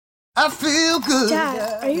I feel good.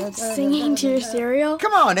 Dad, are you singing to your cereal?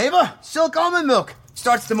 Come on, Ava. Silk almond milk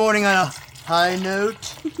starts the morning on a high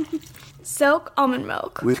note. Silk almond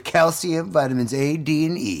milk. With calcium, vitamins A, D,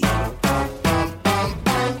 and E.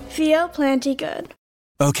 Feel plenty good.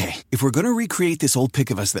 Okay, if we're gonna recreate this old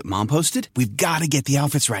pic of us that Mom posted, we've gotta get the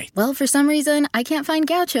outfits right. Well, for some reason, I can't find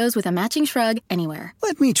gauchos with a matching shrug anywhere.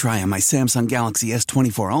 Let me try on my Samsung Galaxy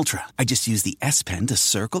S24 Ultra. I just use the S Pen to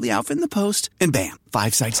circle the outfit in the post, and bam,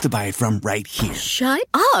 5 sites to buy it from right here. Shut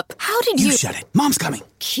up! How did you... You shut it. Mom's coming.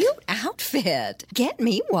 Cute outfit. Get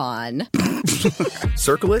me one.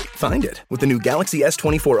 Circle it, find it. With the new Galaxy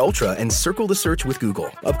S24 Ultra and Circle the Search with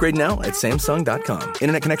Google. Upgrade now at Samsung.com.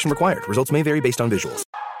 Internet connection required. Results may vary based on visuals.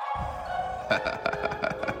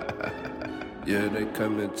 Yeah, they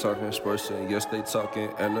come in talking sports and yes, they talking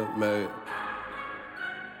anime.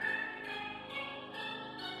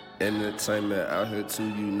 Entertainment out here too,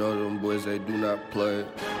 you know them boys, they do not play.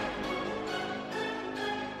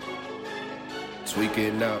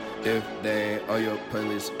 Tweaking out if they ain't on your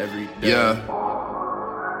playlist every day. Yeah.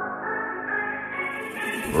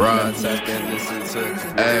 Right.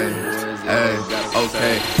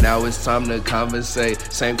 Okay, now it's time to conversate.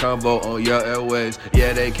 Same combo on your airwaves.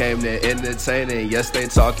 Yeah, they came to entertaining. Yes, they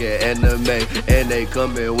talking anime. And they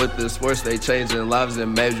coming with the sports. They changing lives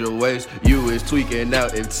in major ways. You is tweaking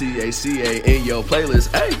out if TACA in your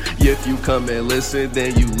playlist. Hey, if you come and listen,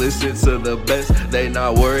 then you listen to the best. They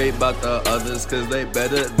not worried about the others, cause they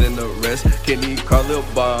better than the rest. Kenny, Carlil,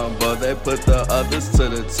 Bomb, but they put the others to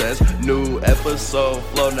the test. New episode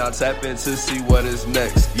flow, now tap in to see what is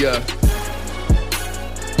next. Yeah.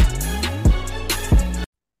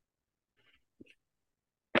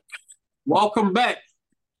 Welcome back.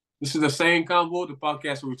 This is the Same Convo, the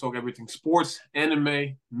podcast where we talk everything sports,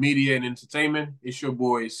 anime, media, and entertainment. It's your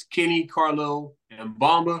boys Kenny, Carlo, and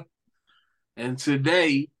Bomba. And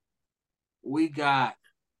today we got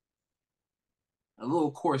a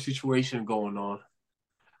little court situation going on.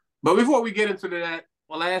 But before we get into that,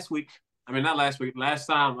 well, last time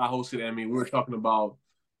I hosted, we were talking about,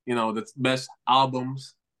 the best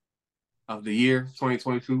albums of the year,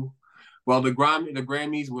 2022. Well, the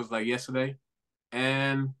Grammys was like yesterday,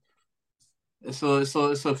 and it's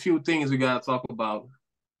a few things we gotta talk about.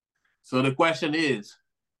 So the question is,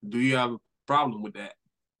 do you have a problem with that?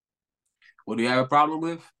 What do you have a problem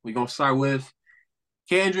with? We're gonna start with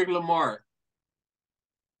Kendrick Lamar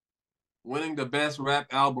winning the best rap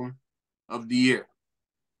album of the year.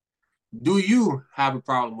 Do you have a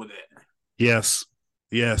problem with that? Yes,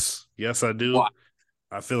 I do. Why?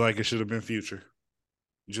 I feel like it should have been Future.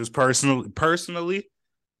 Just personally,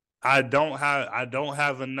 I don't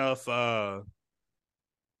have enough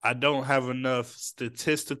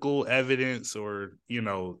statistical evidence or,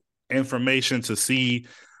 information to see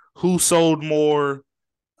who sold more,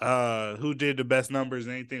 who did the best numbers,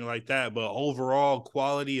 anything like that. But overall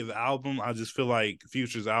quality of album, I just feel like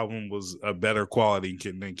Future's album was a better quality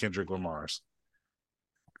than Kendrick Lamar's.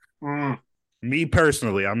 Me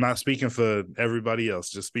personally, I'm not speaking for everybody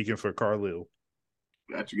else, just speaking for Carlil.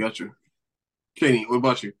 Got you. Kenny, what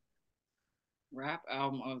about you? Rap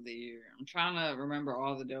album of the year. I'm trying to remember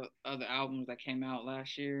all the other albums that came out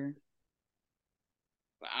last year.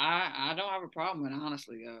 But I don't have a problem with it,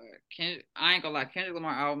 honestly. I ain't gonna lie, Kendrick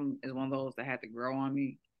Lamar album is one of those that had to grow on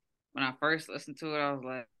me. When I first listened to it, I was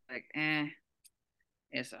like,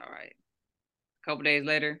 it's all right. A couple days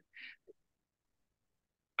later,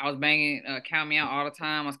 I was banging Count Me Out all the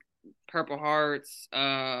time. Purple Hearts,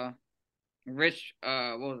 Rich,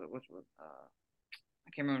 what was it? I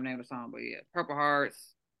can't remember the name of the song, but yeah, Purple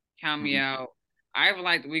Hearts, Count Me Out. I even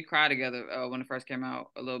liked We Cry Together when it first came out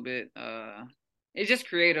a little bit. It's just a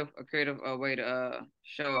creative way to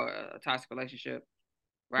show a toxic relationship,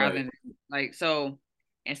 rather than so.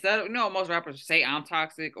 Instead of most rappers say I'm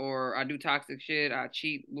toxic or I do toxic shit, I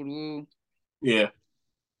cheat, woo. Yeah.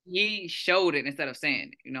 He showed it instead of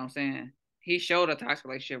saying it. You know what I'm saying? He showed a toxic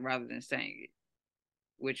relationship rather than saying it,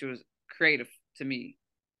 which was creative to me.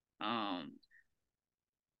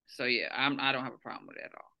 So yeah, I don't have a problem with it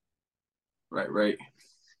at all. Right.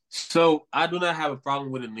 So I do not have a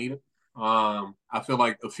problem with it neither. I feel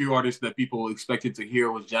like a few artists that people expected to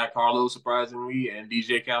hear was Jack Harlow, surprisingly, and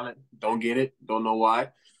DJ Khaled. Don't get it. Don't know why.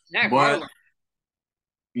 Jack Harlow.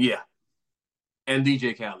 Yeah. And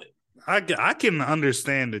DJ Khaled. I can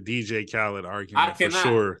understand the DJ Khaled argument for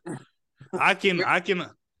sure. I can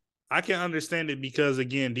understand it because,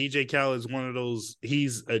 again, DJ Khaled is one of those,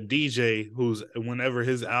 he's a DJ who's, whenever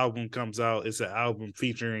his album comes out, it's an album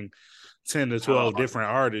featuring 10 to 12 different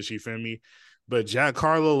artists, you feel me? But Jack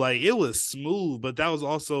Harlow, it was smooth, but that was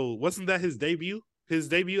also, wasn't that his debut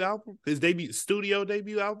album? His studio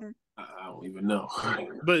debut album? I don't even know.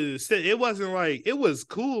 But still, it wasn't like it was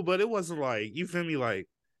cool, but it wasn't like you feel me. Like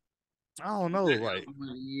I don't know, like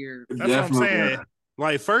that's what I'm saying.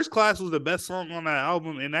 Like First Class was the best song on that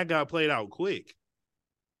album, and that got played out quick.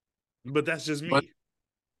 But that's just me.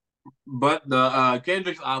 But the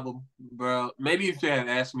Kendrick's album, bro. Maybe if you had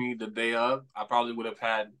asked me the day of, I probably would have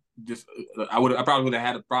had just. I probably would have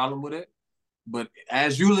had a problem with it. But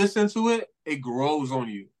as you listen to it, it grows on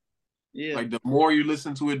you. Yeah. Like the more you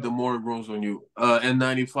listen to it, the more it grows on you.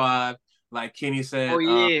 N95, like Kenny said,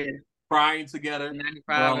 crying together.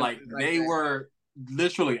 Bro, like they were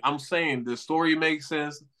literally. I'm saying the story makes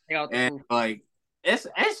sense, and like it's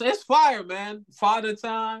fire, man. Father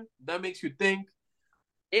Time that makes you think.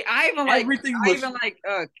 I even like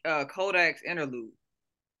Kodak's interlude.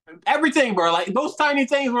 Everything, bro. Like those tiny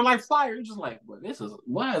things were like fire. You're just like, bro,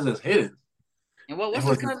 why is this hidden? And what's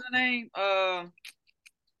his cousin's name?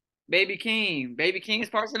 Baby King. Baby King's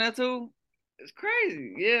parts in that too. It's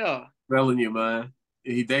crazy. Yeah. Telling you, man.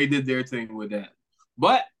 They did their thing with that.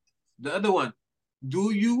 But the other one,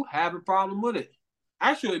 do you have a problem with it?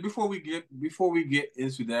 Actually, before we get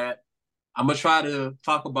into that, I'm gonna try to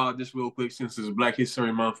talk about this real quick since it's Black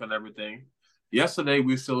History Month and everything. Yesterday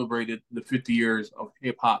we celebrated the 50 years of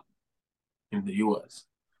hip hop in the US.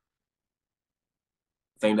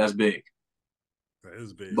 I think that's big. That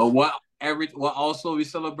is big. But what also we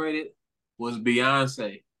celebrated was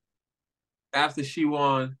Beyonce. After she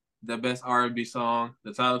won the best R&B song,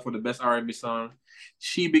 the title for the best R&B song,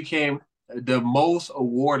 she became the most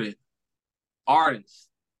awarded artist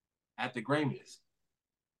at the Grammys.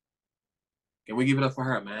 Can we give it up for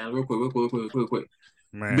her, man? Real quick.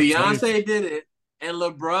 Man, Beyonce did it, and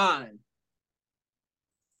LeBron.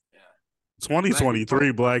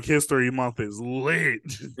 2023 Black History Month is lit.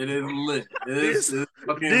 It is lit.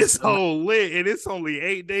 This whole lit, and it's only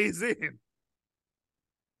 8 days in.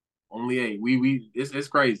 Only 8. It's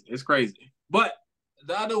crazy. It's crazy. But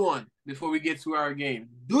the other one, before we get to our game,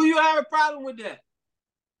 do you have a problem with that?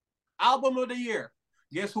 Album of the year.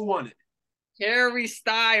 Guess who won it? Harry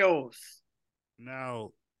Styles.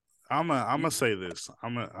 Now, I'm gonna say this.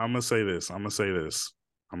 I'm gonna say this.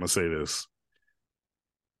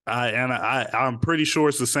 I'm pretty sure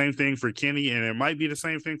it's the same thing for Kenny, and it might be the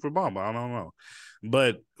same thing for Bomba. I don't know,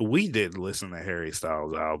 but we did listen to Harry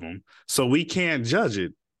Styles' album, so we can't judge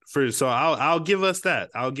it. So I'll give us that.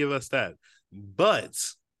 But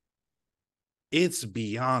it's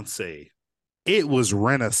Beyonce. It was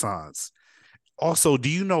Renaissance. Also, do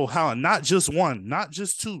you know how not just one, not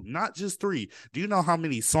just two, not just three? Do you know how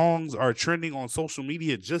many songs are trending on social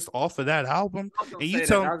media just off of that album? And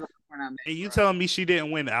you telling me she didn't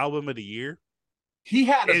win Album of the Year? He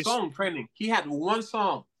had a song trending. He had one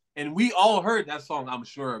song, and we all heard that song. I'm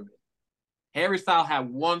sure of it. Harry Styles had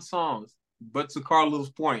one song, but to Carlos'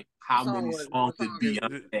 point, how many songs did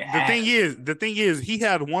Beyonce have? The thing is, he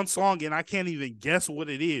had one song, and I can't even guess what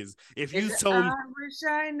it is. If you told me, I wish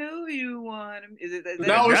I knew you won.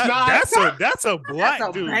 No, it's not. That's a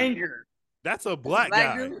black dude. Banger. That's a black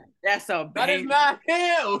guy. Dude? That's a banger. That is not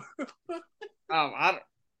him.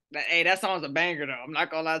 Hey, that song's a banger though. I'm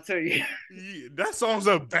not gonna lie to you. That song's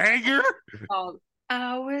a banger.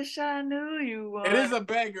 I wish I knew you won. It is a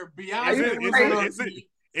banger. Beyonce.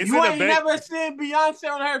 You ain't never seen Beyonce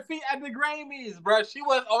on her feet at the Grammys, bro. She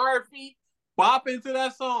was on her feet bopping to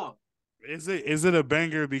that song. Is it a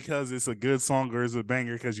banger because it's a good song, or is it a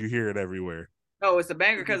banger because you hear it everywhere? No, it's a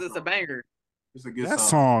banger because it's a banger. It's a good song. That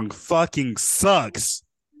song fucking sucks.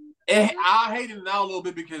 I hate it now a little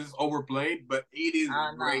bit because it's overplayed, but it is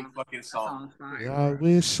a great fucking song. I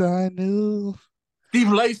wish I knew. Steve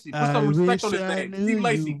Lacy. Put some respect on his name. Steve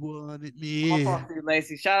Lacy. My fault, Steve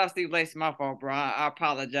Lacy. Shout out Steve Lacy. My fault, bro. I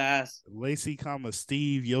apologize. Lacy,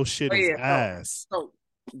 Steve. Your shit is ass.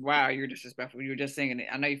 Wow, you're disrespectful. You were just singing it.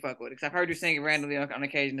 I know you fuck with it because I've heard you sing it randomly on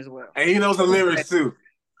occasion as well. And he knows the lyrics too.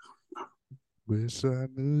 Wish I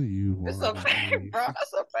knew you. It's a banger, bro.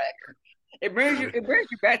 That's a banger. It brings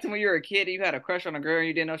you back to when you were a kid and you had a crush on a girl and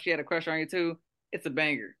you didn't know she had a crush on you too. It's a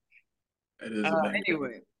banger. It is a banger.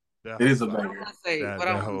 Anyway. It is a banger.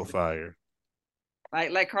 That whole fire.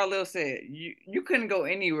 Like Carlil said, you couldn't go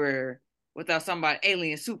anywhere without somebody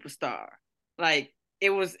alien superstar. Like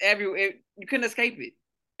it was you couldn't escape it.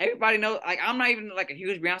 Everybody knows. Like I'm not even like a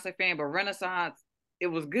huge Beyonce fan, but Renaissance, it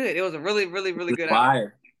was good. It was a really, really, really good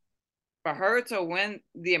album. For her to win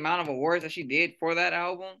the amount of awards that she did for that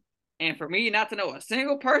album, and for me not to know a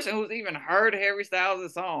single person who's even heard Harry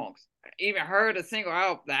Styles' songs, even heard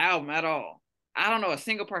the album at all. I don't know a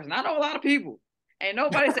single person. I know a lot of people. Ain't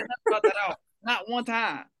nobody said nothing about that album. Not one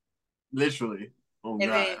time. Literally. Oh, and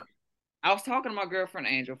God. Then I was talking to my girlfriend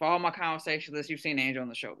Angel. For all my conversationalists, you've seen Angel on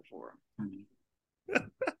the show before.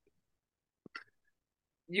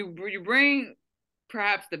 You bring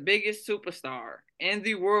perhaps the biggest superstar in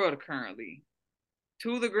the world currently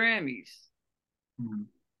to the Grammys. Mm-hmm.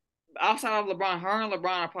 Outside of LeBron, her and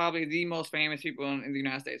LeBron are probably the most famous people in the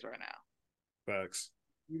United States right now. Facts.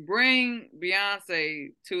 You bring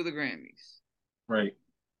Beyonce to the Grammys. Right.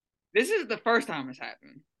 This is the first time it's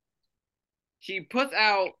happened. She puts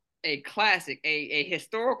out a classic, a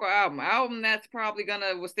historical album that's probably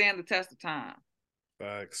gonna withstand the test of time.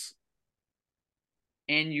 Facts.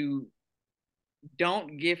 And you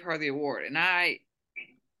don't give her the award. And I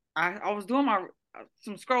was doing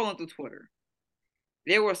some scrolling through Twitter.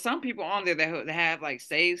 There were some people on there that have like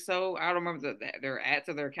Save So. I don't remember their ads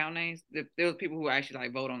or their account names. There was people who actually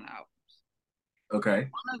like vote on the albums. Okay.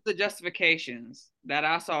 One of the justifications that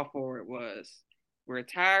I saw for it was we're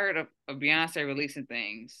tired of Beyonce releasing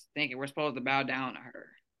things, thinking we're supposed to bow down to her.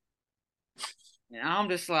 And I'm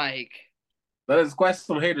just like, that is quite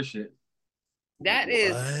some hater shit. That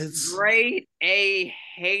is grade A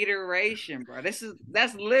hateration, bro.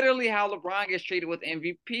 That's literally how LeBron gets treated with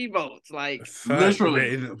MVP votes. Like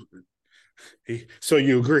literally. So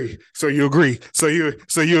you agree? So you agree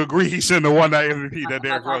he shouldn't have won that MVP that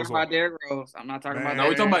Derrick Rose won? I'm not talking about. No,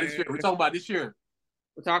 we're talking about this year. We're talking about this year.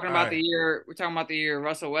 We're talking about the year. We're talking about the year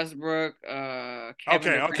Russell Westbrook.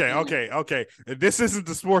 Okay. This isn't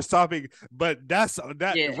the sports topic, but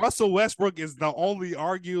yeah. Russell Westbrook is the only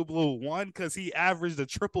arguable one because he averaged a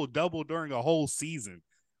triple-double during a whole season.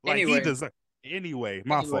 Like anyway,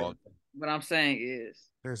 my fault. What I'm saying is,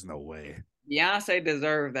 there's no way Beyonce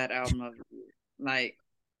deserved that album of the year. Like,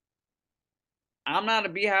 I'm not a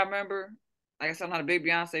Beehive member. Like I said, I'm not a big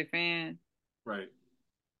Beyonce fan. Right.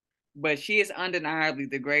 But she is undeniably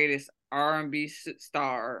the greatest R&B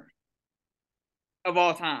star of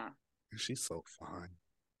all time. She's so fine.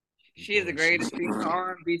 She is the greatest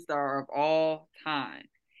R&B star of all time.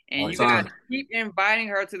 And you guys keep inviting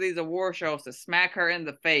her to these award shows to smack her in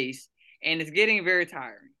the face, and it's getting very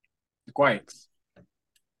tiring. Quite.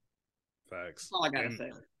 Facts. That's all I gotta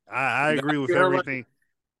say. I agree with everything.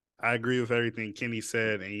 I agree with everything Kenny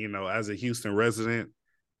said. And, as a Houston resident,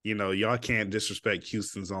 y'all can't disrespect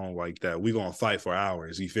Houston's own like that. We're going to fight for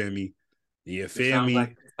hours. You feel me?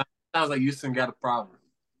 Sounds like Houston got a problem.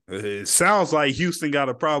 It sounds like Houston got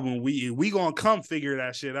a problem. We going to come figure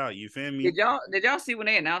that shit out. You feel me? Did y'all see when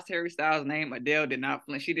they announced Harry Styles' name? Adele did not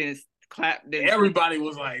flinch. She didn't clap. Everybody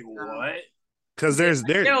was like, what? Because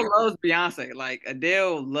Adele loves Beyonce. Like,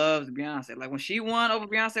 Adele loves Beyonce. Like, when she won over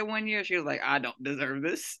Beyonce one year, she was like, I don't deserve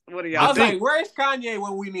this. What are y'all I was like, where's Kanye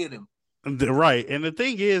when we need him? Right. And the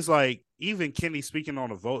thing is, like, even Kenny speaking on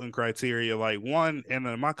the voting criteria, like, one, and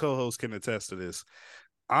my co-host can attest to this,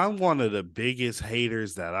 I'm one of the biggest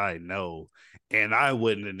haters that I know, and I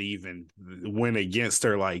wouldn't have even went against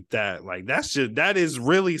her like that. Like, that is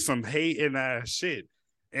really some hating ass shit.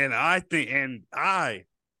 And I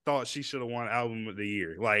thought she should have won Album of the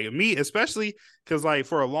Year. Like, me, especially because, like,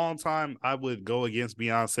 for a long time, I would go against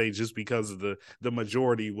Beyonce just because of the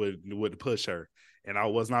majority would push her. And I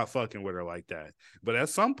was not fucking with her like that. But at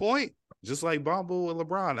some point, just like Bombo and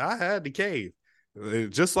LeBron, I had to cave.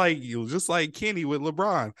 Just like Kenny with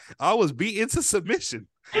LeBron, I was beaten to submission.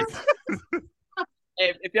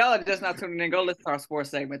 If y'all are just not tuning in, go listen to our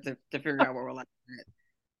sports segment to figure out what we're like.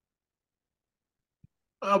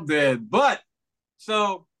 I'm dead. But,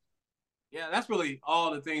 so, yeah, that's really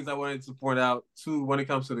all the things I wanted to point out too when it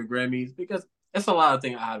comes to the Grammys, because it's a lot of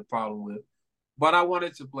things I had a problem with. But I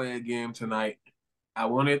wanted to play a game tonight. I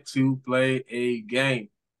wanted to play a game.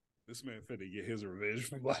 This man finna get his revenge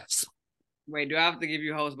from last. Wait, do I have to give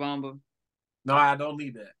you host Bomba? No, I don't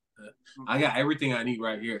need that. I got everything I need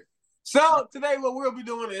right here. So today what we'll be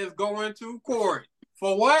doing is going to court.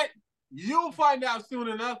 For what? You'll find out soon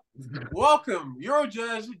enough. Welcome, your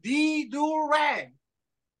judge, D. Durag.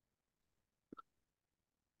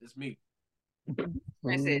 It's me.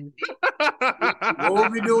 That's it. What we'll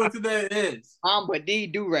be doing today is Bomba D.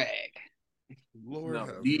 Durag.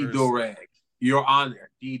 D. Durag. Your Honor,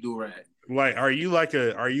 D. Durag. Like, are you like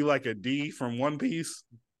a D from One Piece?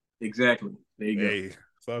 Exactly. There you go. Hey,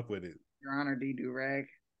 fuck with it. Your Honor, D. Durag.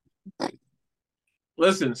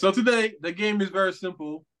 Listen, so today the game is very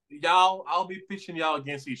simple. I'll be pitching y'all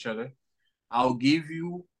against each other. I'll give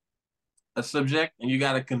you a subject, and you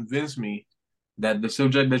gotta convince me that the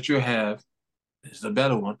subject that you have is the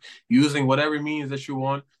better one. Using whatever means that you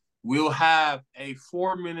want. We'll have a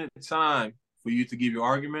 4-minute time for you to give your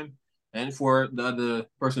argument and for the other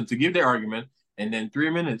person to give their argument, and then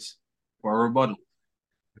 3 minutes for a rebuttal.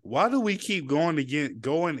 Why do we keep going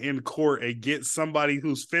in court and get somebody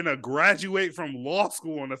who's finna graduate from law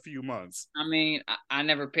school in a few months? I mean, I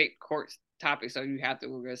never picked court topics, so you have to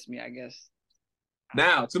arrest me, I guess.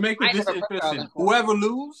 Now, to make it interesting, whoever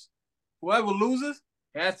loses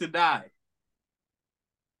has to die.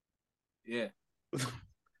 Yeah.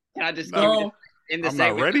 Can I just go in the I'm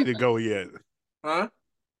not ready to go yet. Huh?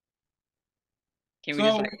 Can we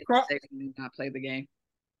just not play the game?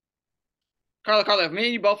 Carla, if me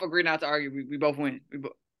and you both agree not to argue, we both win.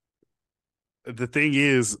 The thing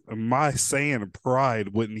is, my saying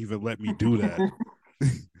pride wouldn't even let me do that.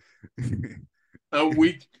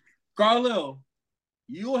 Carlo,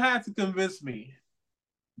 you'll have to convince me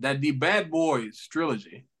that the Bad Boys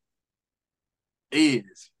trilogy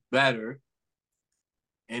is better.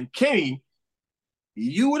 And Kenny,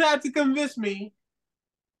 you would have to convince me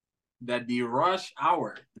that the Rush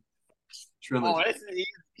Hour trilogy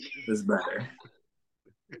is better.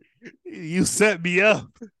 You set me up.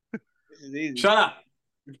 This is easy. Shut up.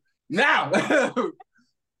 Now, who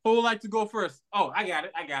would like to go first? Oh, I got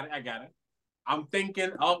it. I'm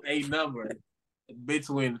thinking of a number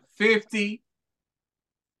between 50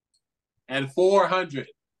 and 400.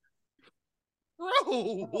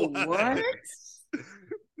 Bro, what?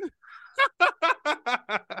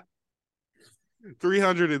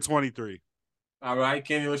 323. All right,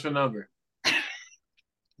 Kenny, what's your number?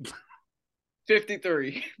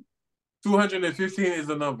 53. 215 is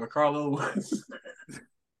the number. Carlo.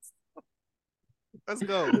 Let's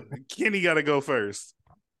go. Kenny got to go first.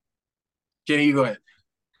 Kenny, you go ahead.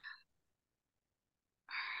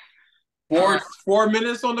 4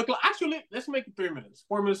 minutes on the clock. Actually, let's make it 3 minutes.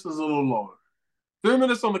 4 minutes is a little longer. 3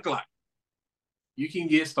 minutes on the clock. You can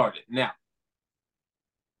get started now.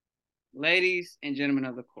 Ladies and gentlemen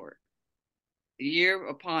of the court, the year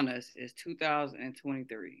upon us is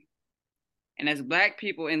 2023. And as Black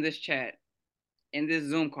people in this chat, in this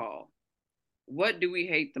Zoom call, what do we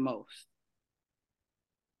hate the most?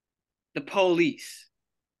 The police.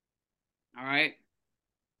 All right?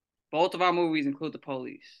 Both of our movies include the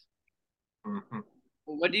police. Mm-hmm.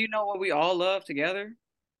 What do you know what we all love together?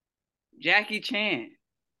 Jackie Chan.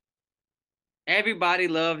 Everybody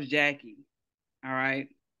loves Jackie. All right?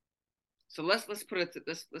 So let's put it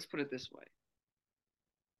this way.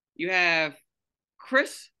 You have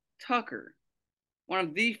Chris Tucker, one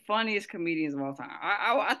of the funniest comedians of all time.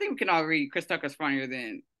 I think we can all agree Chris Tucker's funnier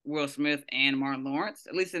than Will Smith and Martin Lawrence,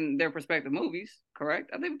 at least in their respective movies,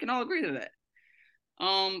 correct? I think we can all agree to that.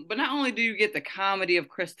 But not only do you get the comedy of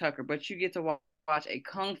Chris Tucker, but you get to watch a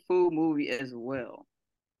kung fu movie as well.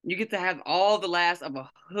 You get to have all the laughs of a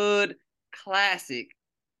hood classic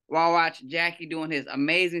while watch Jackie doing his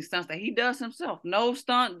amazing stunts that he does himself. No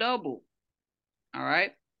stunt double. All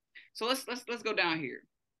right. So let's go down here.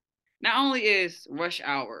 Not only is Rush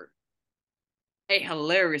Hour a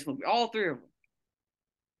hilarious movie, all three of them,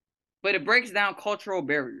 but it breaks down cultural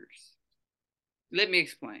barriers. Let me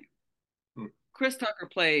explain. Chris Tucker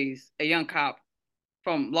plays a young cop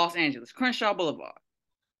from Los Angeles, Crenshaw Boulevard.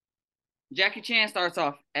 Jackie Chan starts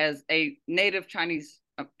off as a native Chinese.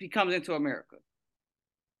 He comes into America.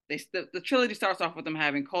 The trilogy starts off with them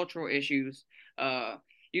having cultural issues.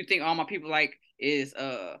 You think all my people like is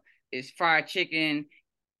fried chicken,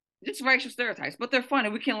 just racial stereotypes, but they're funny.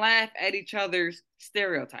 We can laugh at each other's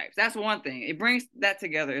stereotypes. That's one thing. It brings that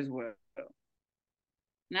together as well.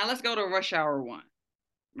 Now let's go to Rush Hour 1,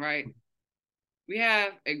 right? We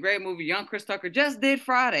have a great movie. Young Chris Tucker just did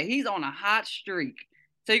Friday. He's on a hot streak.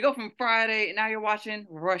 So you go from Friday, and now you're watching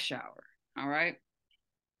Rush Hour, all right?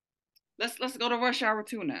 Let's go to Rush Hour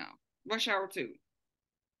 2 now. Rush Hour 2.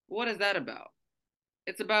 What is that about?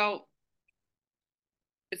 It's about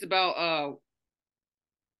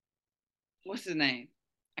what's his name?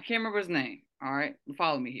 I can't remember his name. All right,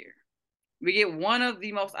 follow me here. We get one of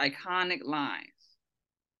the most iconic lines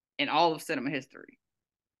in all of cinema history.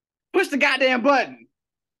 Push the goddamn button.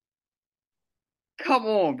 Come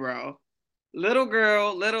on, bro. The little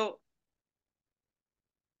girl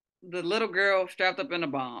strapped up in a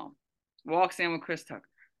bomb walks in with Chris Tucker.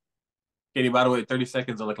 Kenny, by the way, 30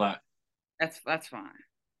 seconds on the clock. That's fine.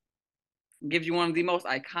 Gives you one of the most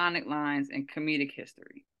iconic lines in comedic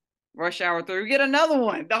history. Rush Hour 3, we get another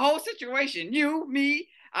one. The whole situation. You, me,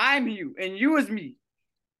 I'm you, and you is me.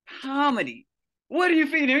 Comedy. What are you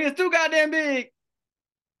feeding me? It's too goddamn big.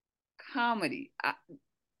 Comedy.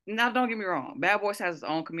 Now, don't get me wrong. Bad Boys has its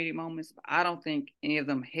own comedic moments, but I don't think any of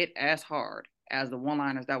them hit as hard as the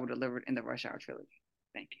one-liners that were delivered in the Rush Hour trilogy.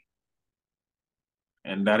 Thank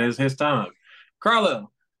you. And that is his time.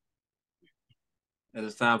 Carlo, it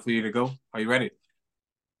is time for you to go. Are you ready?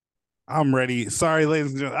 I'm ready. Sorry,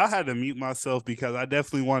 ladies and gentlemen. I had to mute myself because I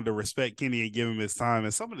definitely wanted to respect Kenny and give him his time.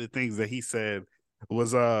 And some of the things that he said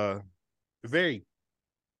was very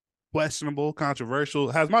questionable,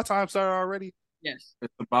 controversial. Has my time started already? Yes.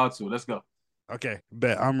 It's about to. Let's go. Okay,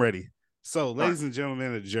 bet. I'm ready. So, ladies right. and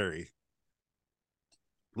gentlemen of the jury,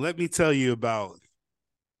 let me tell you about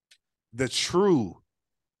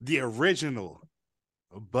the original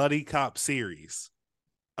buddy cop series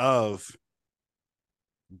of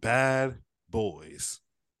Bad Boys.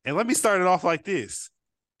 And let me start it off like this,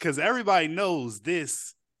 because everybody knows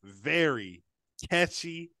this very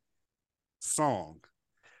catchy song.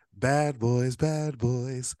 Bad boys,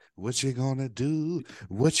 what you gonna do?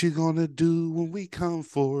 What you gonna do when we come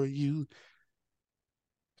for you?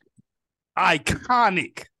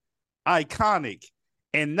 Iconic.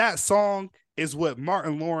 And that song is what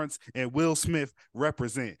Martin Lawrence and Will Smith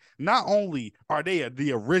represent. Not only are they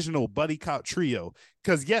the original buddy cop trio,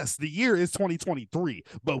 because yes, the year is 2023,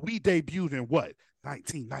 but we debuted in what?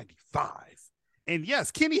 1995. And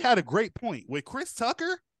yes, Kenny had a great point with Chris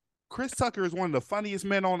Tucker. Chris Tucker is one of the funniest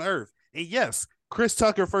men on earth. And yes, Chris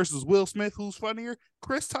Tucker versus Will Smith, who's funnier?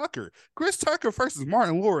 Chris Tucker. Chris Tucker versus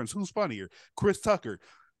Martin Lawrence, who's funnier? Chris Tucker.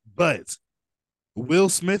 But Will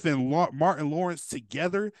Smith and Martin Lawrence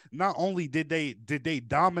together, not only did they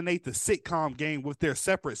dominate the sitcom game with their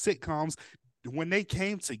separate sitcoms, when they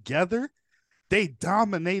came together, they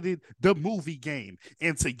dominated the movie game.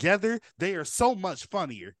 And together, they are so much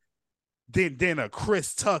funnier than a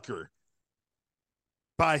Chris Tucker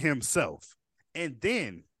by himself. And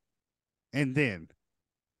then,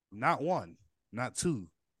 not one, not two,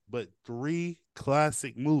 but 3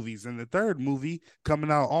 classic movies, and the third movie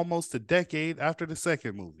coming out almost a decade after the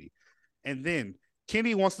second movie. And then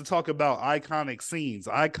Kenny wants to talk about iconic scenes,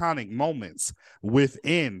 iconic moments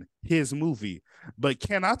within his movie. But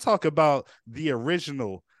can I talk about the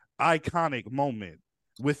original iconic moment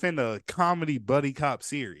within a comedy buddy cop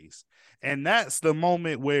series? And that's the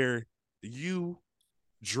moment where you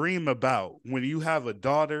dream about when you have a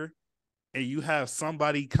daughter and you have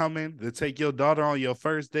somebody coming to take your daughter on your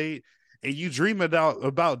first date, and you dream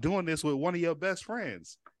about doing this with one of your best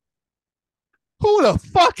friends. Who the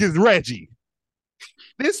fuck is Reggie?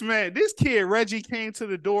 This kid Reggie came to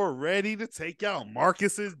the door ready to take out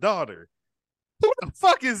Marcus's daughter. Who the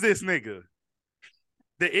fuck is this nigga?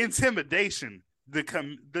 The intimidation, the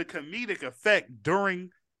comedic effect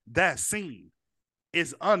during that scene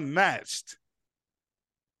is unmatched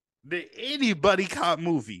than any buddy cop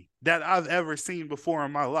movie that I've ever seen before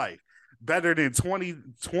in my life. Better than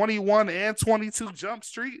 21 and 22 Jump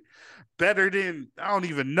Street. Better than, I don't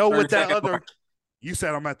even know what that other mark. You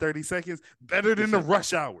said I'm at 30 seconds. Better than the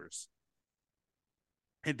Rush Hours.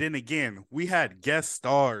 And then again, we had guest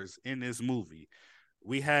stars in this movie.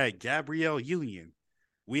 We had Gabrielle Union.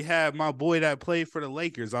 We had my boy that played for the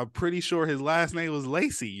Lakers. I'm pretty sure his last name was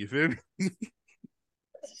Lacey. You feel me?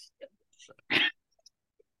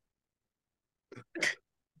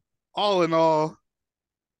 All in all,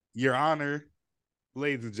 Your Honor,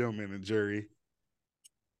 ladies and gentlemen and jury,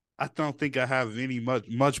 I don't think I have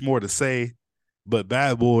much more to say, but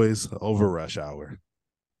Bad Boys over Rush Hour.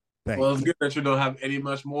 Well, it's good that you don't have any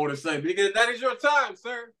much more to say because that is your time,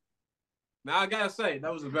 sir. Now I gotta say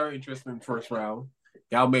that was a very interesting first round.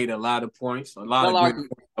 Y'all made a lot of points, a lot of good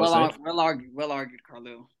points. Well argued,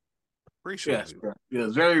 Carlo. Appreciate it.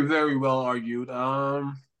 Yes, very, very well argued.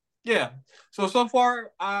 Yeah. So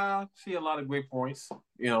far, I see a lot of great points,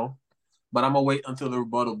 but I'm gonna wait until the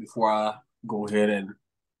rebuttal before I go ahead and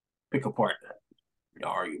pick apart the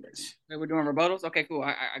arguments. Wait, we're doing rebuttals? Okay, cool.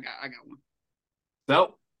 I got one.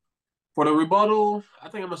 So for the rebuttal, I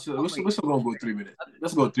think we're still gonna go 3 minutes.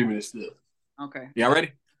 Let's go 3 minutes still. Okay. Y'all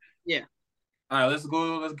ready? Yeah. All right, let's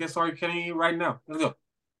go. Let's get started, Kenny, right now. Let's go.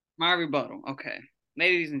 My rebuttal. Okay.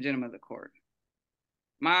 Ladies and gentlemen of the court,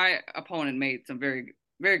 my opponent made some very,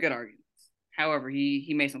 very good arguments. However,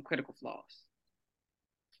 he made some critical flaws.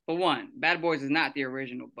 For one, Bad Boys is not the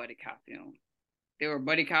original buddy cop film. There were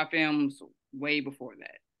buddy cop films way before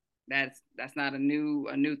that. That's not a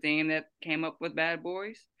new thing that came up with Bad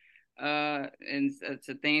Boys. And it's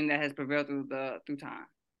a thing that has prevailed through time.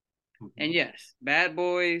 And yes, Bad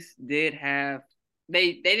Boys did have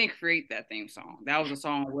they didn't create that theme song. That was a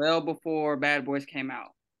song well before Bad Boys came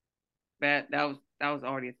out. That was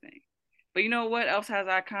already a thing. But you know what else has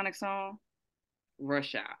an iconic song?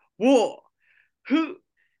 Rush Hour. Whoa. Who?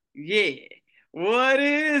 Yeah. What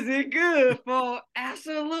is it good for?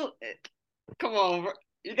 Absolutely. Come on, bro.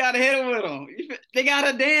 You gotta hit it with them. They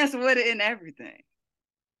gotta dance with it and everything.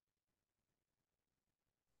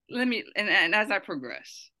 And as I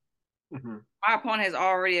progress, my opponent has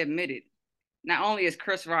already admitted not only is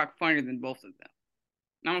Chris Rock funnier than both of them.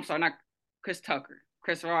 No, I'm sorry, not Chris Tucker.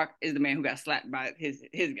 Chris Rock is the man who got slapped by his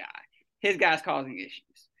guy. His guy's causing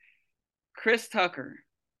issues. Chris Tucker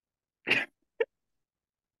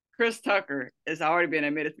has already been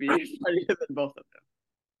admitted to be funnier than both of them.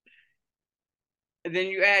 And then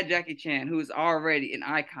you add Jackie Chan, who is already an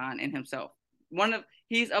icon in himself.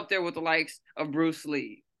 He's up there with the likes of Bruce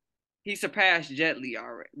Lee. He surpassed Jet Li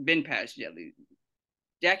already, been past Jet Li.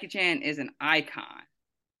 Jackie Chan is an icon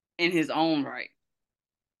in his own right.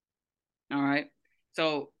 All right.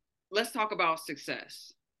 So let's talk about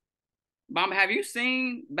success. Bomba, have you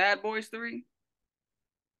seen Bad Boys 3?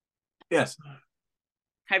 Yes.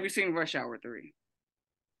 Have you seen Rush Hour 3?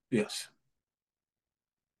 Yes.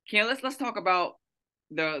 Ken, let's talk about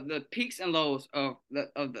the peaks and lows of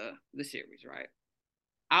the series, right?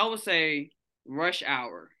 I would say Rush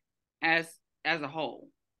Hour as a whole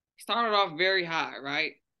started off very high,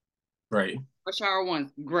 right? Right. Rush Hour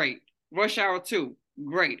 1, great. Rush Hour 2,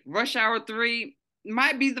 great. Rush Hour 3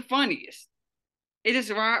 might be the funniest. It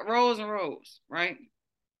just rolls and rolls, right?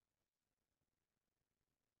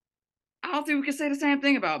 I don't think we can say the same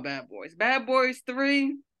thing about Bad Boys. Bad Boys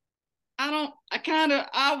 3, I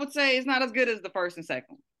would say it's not as good as the first and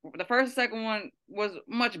second. The first and second one was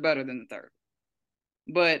much better than the third.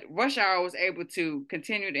 But Rush Hour was able to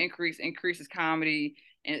continue to increase its comedy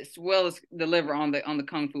as well as deliver on the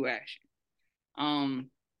kung fu action. I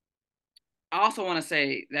also want to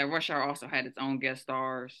say that Rush Hour also had its own guest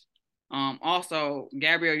stars. Also,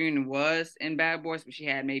 Gabrielle Union was in Bad Boys, but she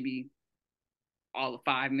had maybe all of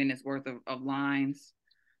 5 minutes worth of lines.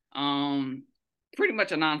 Pretty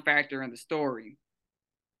much a non-factor in the story.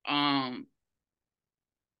 But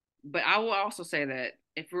I will also say that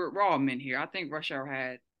if we're all men here, I think Rush Hour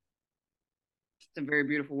had some very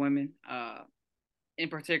beautiful women. In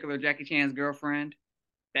particular, Jackie Chan's girlfriend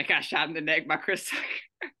that got shot in the neck by Chris Tucker.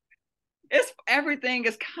 Everything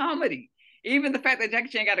is comedy. Even the fact that Jackie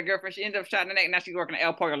Chan got a girlfriend, she ended up shot in the neck, and now she's working at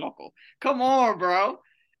El Pollo Loco. Come on, bro.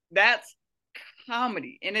 That's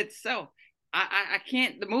comedy in itself. I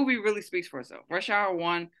can't. The movie really speaks for itself. Rush Hour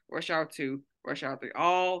 1, Rush Hour 2, Rush Hour 3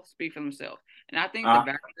 all speak for themselves. And I think the value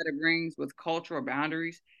that it brings with cultural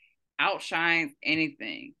boundaries outshines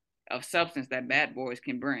anything of substance that Bad Boys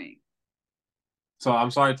can bring. So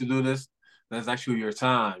I'm sorry to do this. That's actually your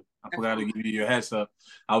time. I forgot to give you your heads up.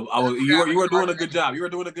 You were doing a good job. You were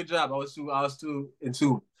doing a good job. I was too in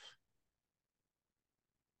tune.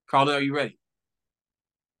 Carla, are you ready?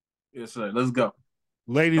 Yes, sir. Let's go.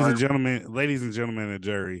 Ladies and gentlemen, and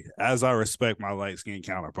Jerry, as I respect my light-skinned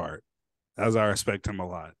counterpart, as I respect him a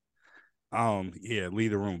lot. Yeah,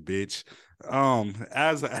 leave the room, bitch.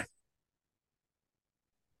 As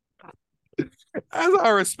I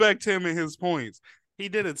respect him and his points, he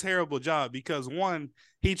did a terrible job because one,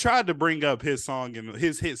 he tried to bring up his song and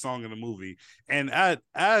his hit song in the movie, and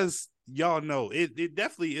as y'all know, it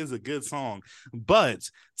definitely is a good song, but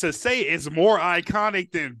to say it's more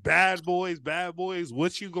iconic than Bad Boys,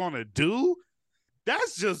 what you gonna do?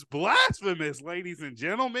 That's just blasphemous, ladies and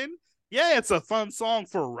gentlemen. Yeah, it's a fun song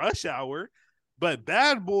for Rush Hour, but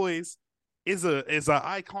Bad Boys is an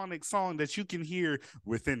iconic song that you can hear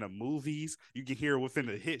within the movies. You can hear within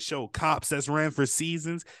the hit show Cops that's ran for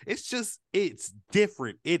seasons. It's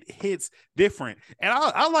different. It hits different. And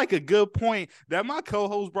I like a good point that my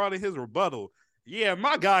co-host brought in his rebuttal. Yeah,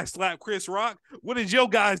 my guy slapped Chris Rock. What did your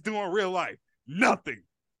guys do in real life? Nothing.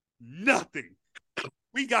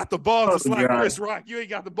 We got the balls to slap Chris Rock. You ain't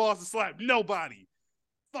got the balls to slap nobody.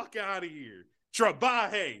 Fuck out of here.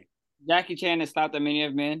 Trabaje. Jackie Chan has slapped a many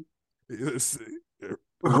of men.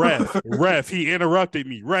 Ref, he interrupted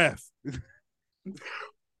me. Ref.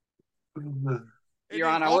 Your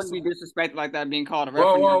Honor, I wouldn't be disrespected like that being called a ref.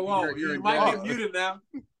 Whoa. You might be muted now.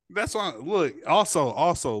 That's why. Look,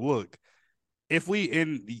 also, look. If we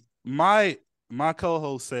in my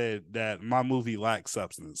co-host said that my movie lacks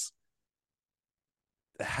substance.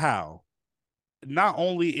 How? Not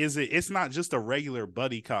only is it's not just a regular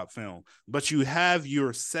buddy cop film, but you have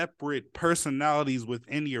your separate personalities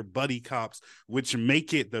within your buddy cops, which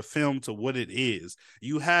make it the film to what it is.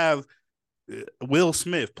 You have Will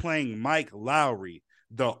Smith playing Mike Lowry,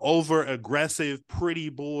 the over-aggressive pretty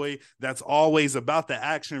boy that's always about the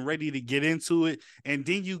action, ready to get into it. And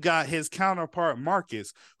then you got his counterpart,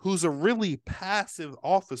 Marcus, who's a really passive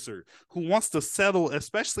officer who wants to settle,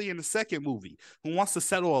 especially in the second movie, who wants to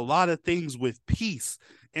settle a lot of things with peace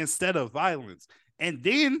instead of violence. And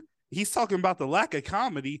then he's talking about the lack of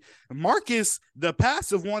comedy. Marcus, the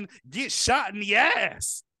passive one, gets shot in the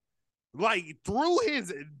ass, like through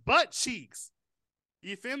his butt cheeks.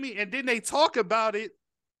 You feel me? And then they talk about it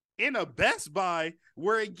in a Best Buy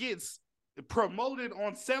where it gets promoted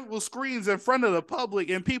on several screens in front of the public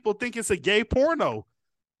and people think it's a gay porno.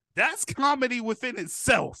 That's comedy within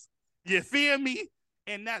itself. You feel me?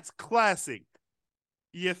 And that's classic.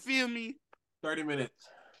 You feel me? 30 minutes.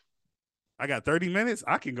 I got 30 minutes.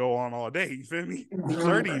 I can go on all day. You feel me?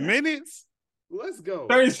 30 minutes? Let's go.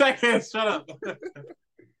 30 seconds. Shut up.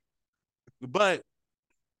 But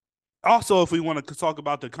also, if we want to talk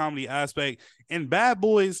about the comedy aspect, in Bad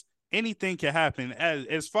Boys, anything can happen.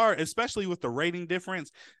 As far, especially with the rating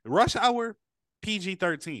difference, Rush Hour,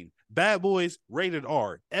 PG-13. Bad Boys, rated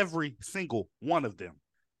R. Every single one of them.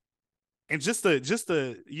 And just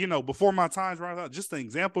before my time's run out, just an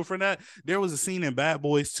example for that, there was a scene in Bad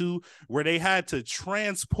Boys 2 where they had to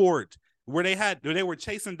transport, they were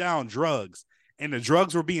chasing down drugs, and the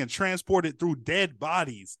drugs were being transported through dead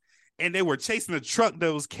bodies. And they were chasing a truck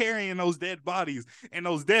that was carrying those dead bodies, and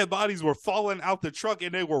those dead bodies were falling out the truck,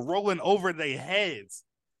 and they were rolling over their heads.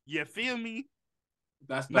 You feel me?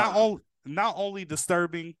 That's not only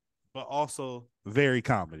disturbing, but also very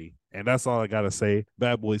comedy. And that's all I gotta say.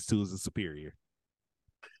 Bad Boys 2 is superior.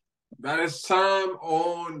 That is time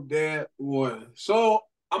on that one. So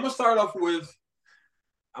I'm gonna start off with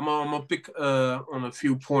I'm gonna pick on a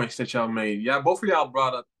few points that y'all made. Yeah, both of y'all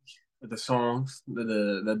brought up the songs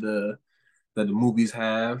that the movies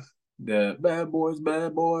have. The Bad Boys,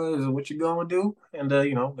 what you gonna do? And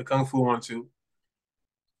the Kung Fu one too.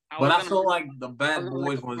 But I feel like the Bad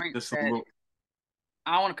Boys was just a little.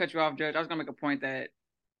 I don't want to cut you off, Judge. I was gonna make a point that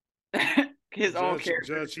his own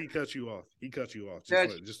character. Judge, he cut you off.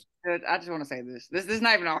 Judge, I just want to say this. This is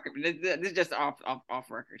not even argument. This is just off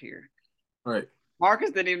record here. Right.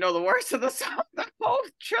 Marcus didn't even know the words of the song, the whole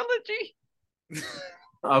trilogy.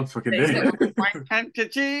 I'm fucking dead.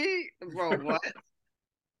 Bro, what?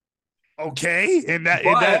 Okay, and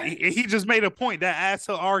he just made a point that adds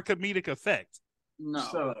to our comedic effect. No.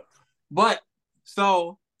 Shut up. But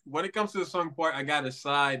so when it comes to the song part, I gotta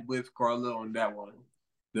side with Carlo on that one.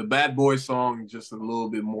 The Bad Boy song is just a little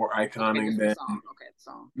bit more iconic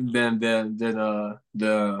than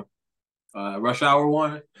the Rush Hour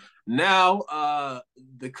one. Now,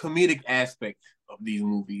 the comedic aspect of these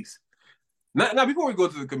movies. Now, before we go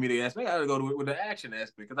to the comedic aspect, I gotta go with the action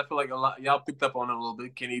aspect, because I feel like a lot y'all picked up on it a little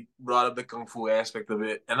bit. Kenny brought up the Kung Fu aspect of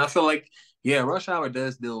it, and I feel like Rush Hour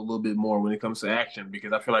does deal a little bit more when it comes to action,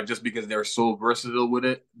 because I feel like just because they're so versatile with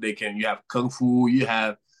it, you have Kung Fu, you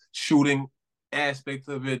have shooting aspects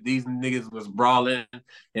of it. These niggas was brawling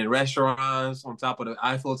in restaurants on top of the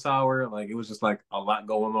Eiffel Tower. Like, it was just like a lot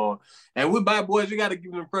going on. And with Bad Boys, you got to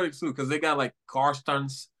give them credit too, because they got like car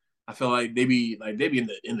stunts. I feel like they be in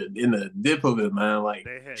the dip of it, man. Like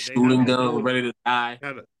shooting guns, ready to die.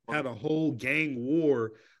 Had a whole gang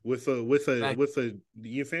war with a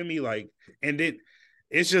you feel me? Like, and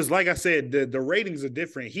it's just like I said, the ratings are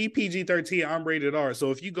different. He PG-13, I'm rated R.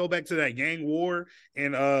 So if you go back to that gang war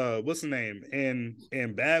and what's the name?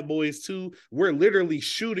 And Bad Boys 2, we're literally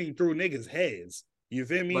shooting through niggas' heads. You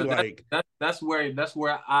feel me? But that's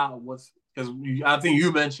where I was, because I think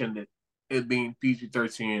you mentioned it being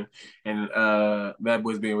PG-13 and Bad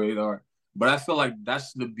Boys being rated R. But I feel like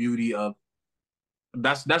that's the beauty of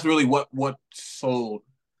that's really what sold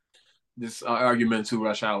this argument to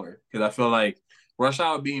Rush Hour, because I feel like Rush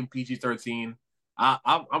Hour being PG-13,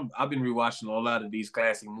 I've been rewatching a lot of these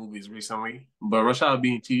classic movies recently, but Rush Hour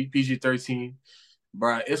being PG-13,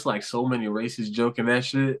 bro, it's like so many racist jokes and that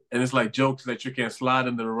shit, and it's like jokes that you can slide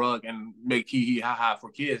under the rug and make hee ha ha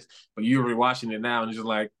for kids, but you're rewatching it now and it's just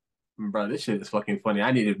like, bro, this shit is fucking funny.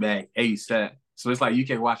 I need it back ASAP. So it's like you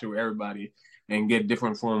can watch it with everybody and get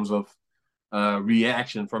different forms of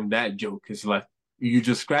reaction from that joke. It's like you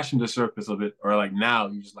just scratching the surface of it, or like now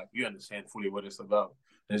you understand fully what it's about.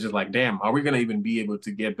 And it's just like, damn, are we gonna even be able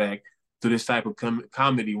to get back to this type of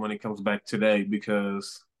comedy when it comes back today?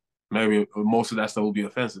 Because maybe most of that stuff will be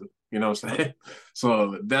offensive. You know what I'm saying?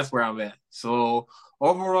 So that's where I'm at. So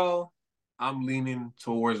overall, I'm leaning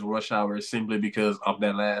towards Rush Hour simply because of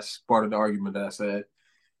that last part of the argument that I said.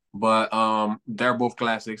 But they're both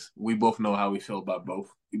classics. We both know how we feel about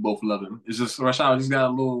both. We both love them. It's just Rush Hour just got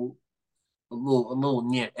a little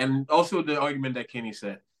yeah. And also the argument that Kenny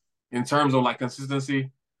said, in terms of like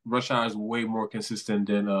consistency, Rush Hour is way more consistent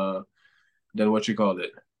than what you called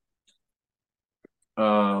it.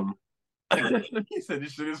 He said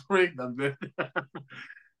this shit is freak.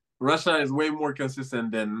 Rush Hour is way more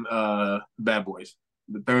consistent than Bad Boys.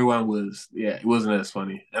 The third one was, it wasn't as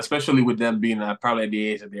funny, especially with them being probably at the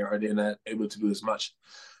age that they're not able to do as much.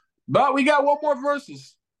 But we got one more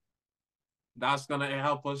versus. That's gonna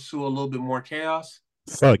help us show a little bit more chaos.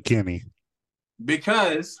 Fuck Kenny.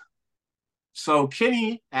 Because So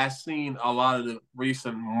Kenny has seen a lot of the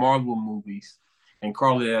recent Marvel movies, and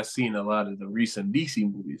Carly has seen a lot of the recent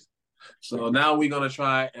DC movies. So now we're gonna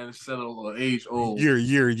try and settle an age old.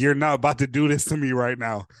 You're not about to do this to me right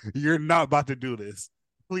now. You're not about to do this.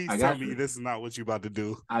 Please tell me this is not what you're about to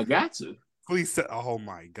do. I got to. Please say, oh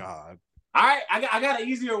my God. All right, I got an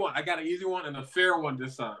easier one. I got an easier one and a fair one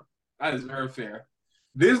this time. That is very fair.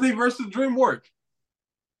 Disney versus DreamWorks.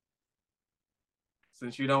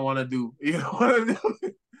 Since you don't want to do,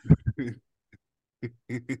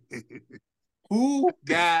 who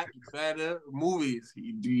got better movies?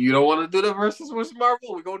 You don't want to do the versus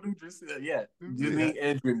Marvel? We're gonna do Disney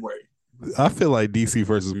and DreamWorks. I feel like DC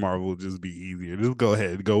versus Marvel would just be easier. Just go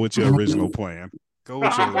ahead, go with your original plan. Go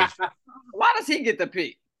with your original. Why does he get the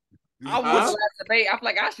pick? I won the last debate. I feel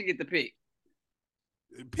like I should get the pick.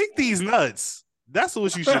 Pick these nuts. That's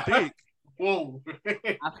what you should pick. Whoa.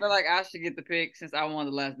 I feel like I should get the pick since I won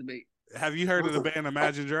the last debate. Have you heard of the band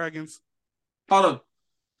Imagine Dragons? Hold on.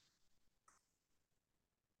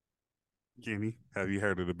 Kenny, have you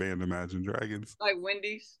heard of the band Imagine Dragons? Like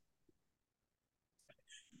Wendy's.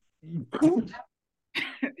 All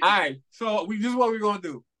right. So this is what we're gonna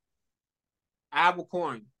do. I have a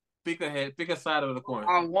coin. Pick a side of the coin.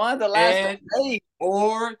 I won the last debate.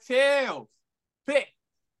 Or tails. Pick.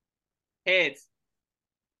 Heads.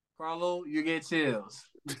 Carlo, you get tails.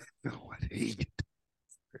 I'm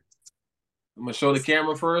gonna show the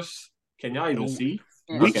camera first. Can y'all even see?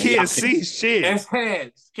 We can't see shit. It's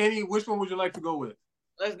heads. Kenny, which one would you like to go with?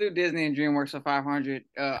 Let's do Disney and DreamWorks for 500.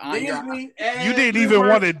 Disney you didn't even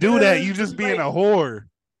want to do that. You just being a whore.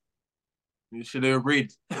 You should have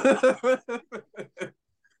agreed.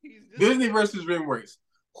 Disney versus DreamWorks.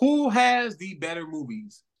 Who has the better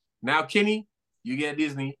movies? Now, Kenny, you get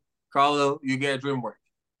Disney. Carlo, you get DreamWorks.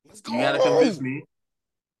 You gotta convince me.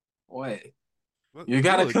 Wait. You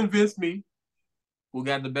gotta convince me who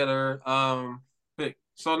got the better pick.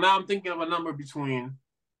 So now I'm thinking of a number between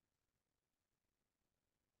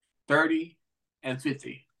 30 and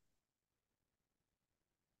 50.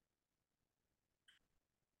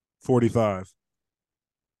 45.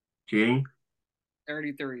 Kenny?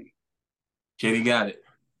 33. Kenny got it.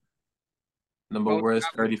 Number was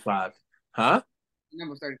 35. Huh?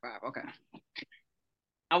 Number 35. Okay.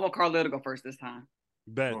 I want Carlo to go first this time.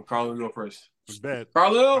 Bet. Carlo go first. Bet.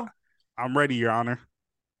 Carlo? I'm ready, Your Honor.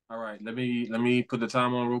 All right. Let me put the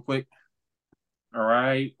time on real quick. All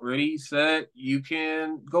right. Ready, set. You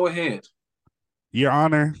can go ahead. Your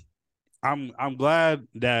Honor, I'm glad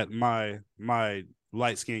that my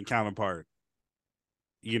light-skinned counterpart,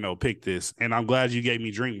 picked this. And I'm glad you gave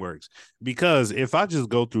me DreamWorks. Because if I just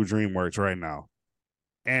go through DreamWorks right now,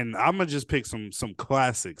 and I'm going to just pick some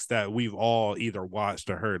classics that we've all either watched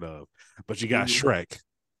or heard of. But you got Shrek,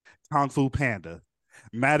 Kung Fu Panda,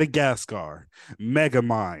 Madagascar,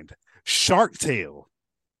 Megamind, Shark Tale.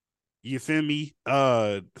 You feel me?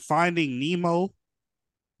 Finding Nemo,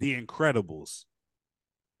 The Incredibles.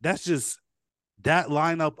 That's just, that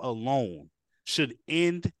lineup alone should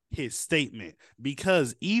end his statement.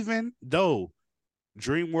 Because even though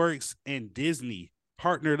DreamWorks and Disney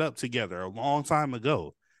partnered up together a long time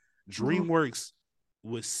ago, DreamWorks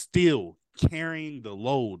was still carrying the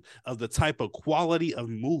load of the type of quality of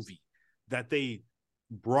movie that they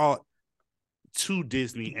brought to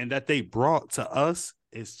Disney and that they brought to us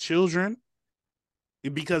as children,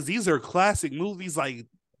 because these are classic movies. Like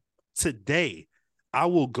today, I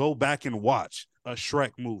will go back and watch a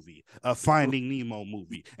Shrek movie, a Finding Nemo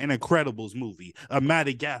movie, an Incredibles movie, a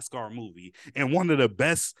Madagascar movie, and one of the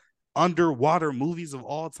best underwater movies of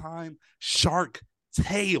all time, Shark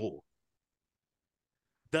Tale.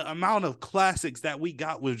 The amount of classics that we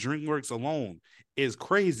got with DreamWorks alone is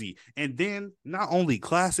crazy. And then not only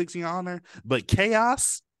classics, Your Honor, but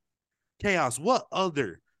Chaos. What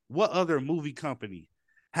other movie company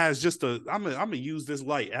has just I'm gonna use this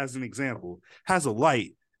light as an example, has a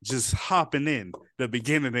light just hopping in the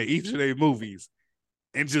beginning of each of their movies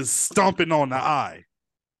and just stomping on the eye,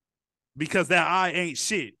 because that eye ain't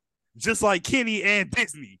shit. Just like Kenny and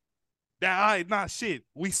Disney, that eye not shit.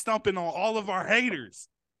 We stomping on all of our haters.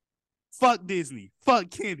 Fuck Disney. Fuck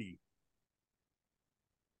Kenny.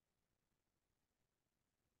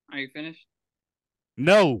 Are you finished?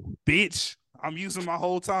 No, bitch. I'm using my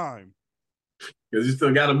whole time. Because you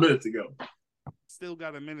still got a minute to go. Still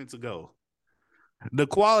got a minute to go. The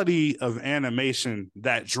quality of animation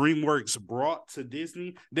that DreamWorks brought to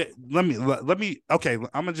Disney. Let me. Okay, I'm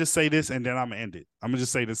gonna just say this and then I'm gonna end it. I'm gonna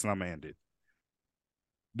just say this and I'm gonna end it.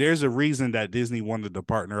 There's a reason that Disney wanted to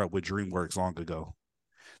partner up with DreamWorks long ago.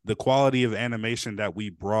 The quality of animation that we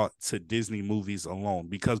brought to Disney movies alone,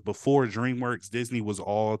 because before DreamWorks, Disney was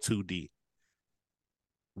all 2D.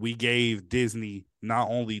 we gave Disney not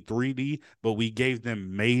only 3D, but we gave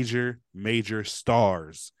them major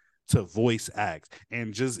stars to voice act.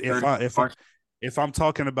 And just if I'm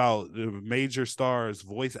talking about the major stars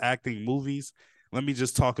voice acting movies, let me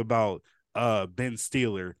just talk about Ben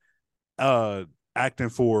Stiller acting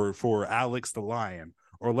for Alex the Lion,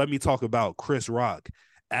 or let me talk about Chris Rock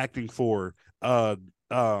acting for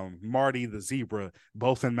Marty the Zebra,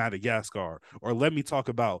 both in Madagascar, or let me talk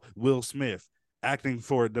about Will Smith acting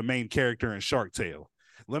for the main character in Shark Tale.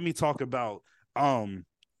 Let me talk about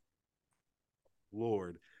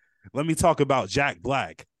Lord. Let me talk about Jack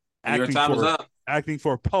Black acting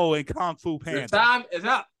for Poe and Kung Fu Panda. Your time is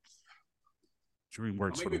up.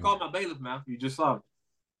 DreamWorks. Don't make me call my bailiff now. You just saw it.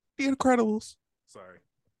 The Incredibles. Sorry.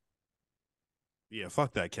 Yeah,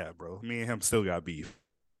 fuck that cat, bro. Me and him still got beef.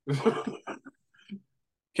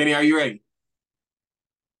 Kenny, are you ready?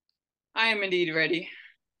 I am indeed ready.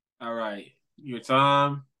 All right. Your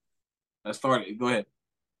time. Let's start it. Go ahead.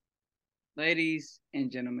 Ladies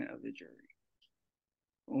and gentlemen of the jury,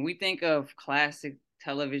 when we think of classic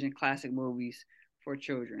television, classic movies for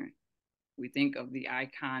children, we think of the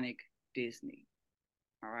iconic Disney.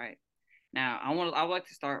 All right. Now, I would like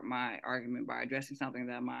to start my argument by addressing something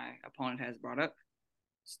that my opponent has brought up.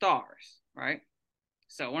 Stars, right?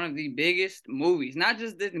 So one of the biggest movies, not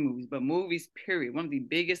just Disney movies, but movies, period. One of the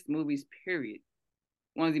biggest movies, period.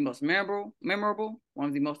 One of the most memorable, one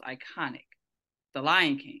of the most iconic. The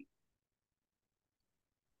Lion King.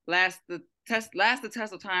 Last the test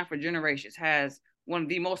of time for generations. Has one of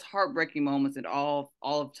the most heartbreaking moments in all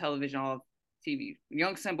of television, all of TV.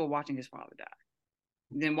 Young Simba watching his father die.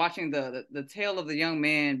 Then watching the tale of the young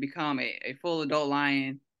man become a full adult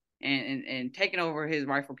lion and taking over his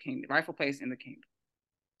rightful place in the kingdom.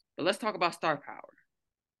 But let's talk about star power.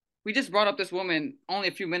 We just brought up this woman only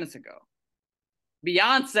a few minutes ago.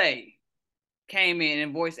 Beyonce came in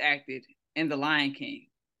and voice acted in The Lion King.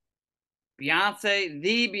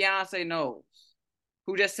 Beyonce knows,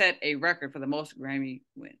 who just set a record for the most Grammy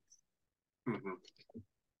wins. Mm-hmm.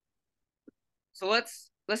 So it's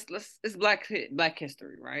Black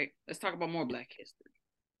history, right? Let's talk about more Black history.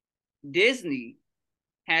 Disney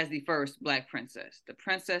has the first Black princess, the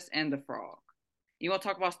Princess and the Frog. You want to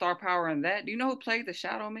talk about star power in that? Do you know who played the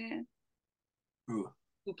Shadow Man?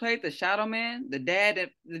 Who played the Shadow Man? The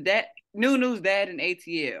dad, Nunu's dad in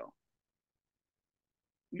ATL.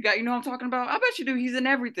 You know what I'm talking about? I bet you do. He's in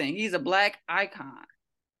everything. He's a Black icon.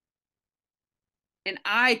 An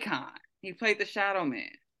icon. He played the Shadow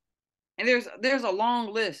Man. And there's a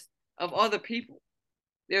long list of other people.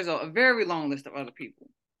 There's a very long list of other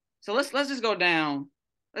people. So let's just go down.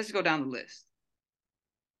 Let's just go down the list.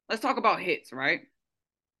 Let's talk about hits, right?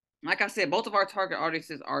 Like I said, both of our target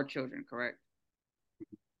audiences are children, correct?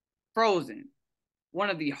 Frozen.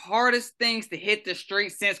 One of the hardest things to hit the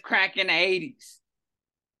streets since crack in the 80s.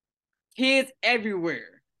 Kids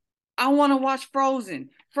everywhere. I want to watch Frozen.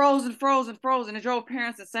 Frozen. It drove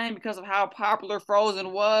parents insane because of how popular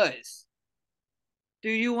Frozen was.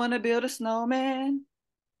 Do you want to build a snowman?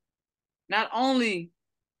 Not only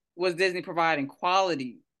was Disney providing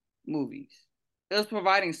quality movies, it was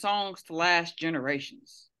providing songs to last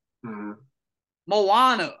generations. Mm-hmm.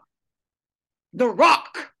 Moana. The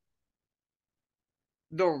Rock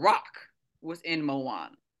was in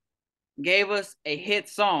Moana. Gave us a hit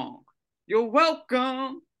song. You're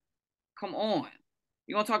welcome. Come on.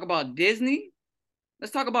 You want to talk about Disney?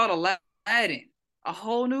 Let's talk about Aladdin. A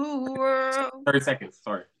Whole New World. 30 seconds.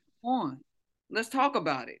 Sorry. Come on. Let's talk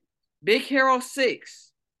about it. Big Hero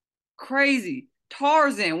 6. Crazy.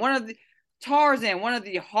 Tarzan, one of the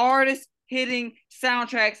hardest hitting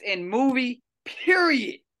soundtracks in movie,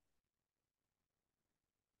 period.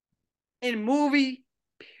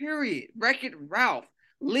 Wreck-It Ralph.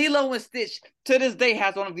 Lilo and Stitch, to this day,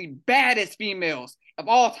 has one of the baddest females of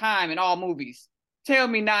all time in all movies. Tell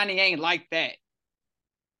me Nani ain't like that.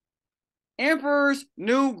 Emperor's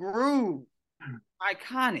New Groove.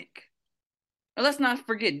 Iconic. And let's not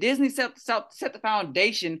forget, Disney set the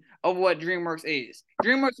foundation of what DreamWorks is.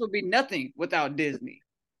 DreamWorks would be nothing without Disney.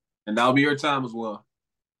 And that'll be your time as well.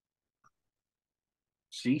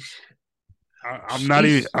 Sheesh. I'm not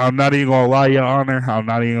even gonna lie, Your Honor. I'm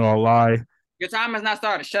not even gonna lie. Your time has not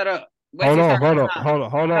started. Shut up. Hold on.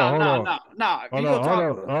 No.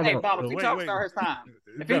 Hey, Bob, if he talks, start his time.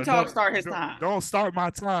 If he talks, start his time. Don't start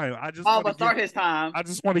my time. I just want to start his time. I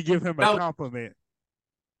just want to give him a compliment.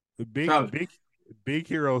 The Big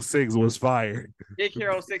Hero 6 was fire. Big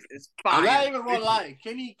Hero 6 is fire. I'm not even gonna lie.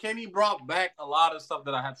 Kenny brought back a lot of stuff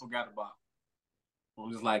that I had forgot about. I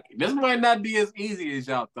was like, this might not be as easy as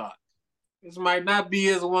y'all thought. This might not be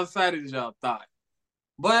as one-sided as y'all thought.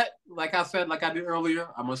 But like I said, like I did earlier,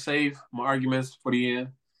 I'm gonna save my arguments for the end.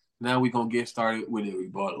 Now we're gonna get started with a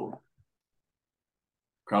rebuttal.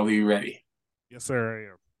 Carly, you ready? Yes, sir, I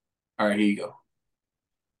am. All right, here you go.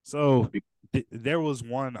 So there was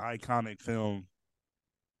one iconic film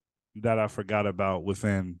that I forgot about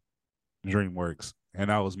within DreamWorks,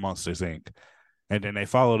 and that was Monsters, Inc. And then they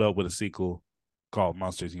followed up with a sequel called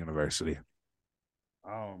Monsters University.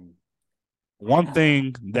 One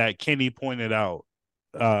thing that Kenny pointed out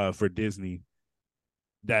for Disney,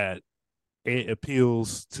 that it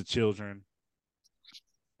appeals to children,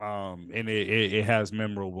 and it has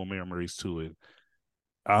memorable memories to it.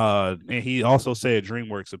 And he also said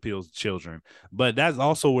DreamWorks appeals to children, but that's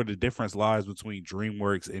also where the difference lies between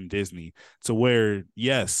DreamWorks and Disney. To where,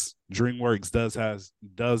 yes, DreamWorks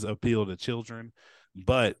does appeal to children,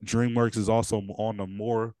 but DreamWorks is also on the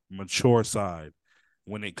more mature side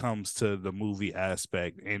when it comes to the movie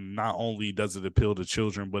aspect. And not only does it appeal to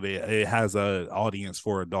children, but it has an audience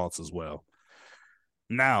for adults as well.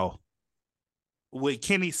 Now, what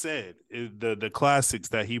Kenny said, the classics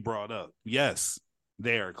that he brought up, yes,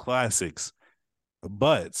 they are classics,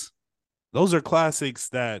 but those are classics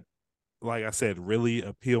that, like I said, really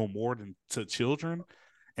appeal more to children.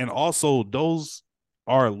 And also, those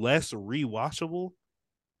are less rewatchable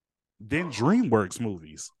than DreamWorks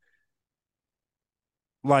movies.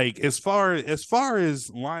 Like, as far as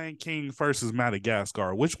Lion King versus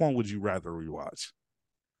Madagascar, which one would you rather rewatch?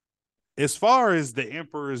 As far as The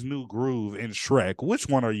Emperor's New Groove and Shrek, which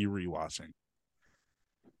one are you rewatching?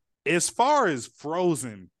 As far as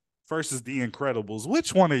Frozen versus The Incredibles,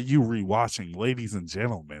 which one are you rewatching, ladies and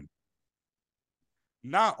gentlemen?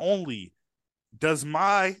 Not only does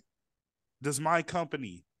my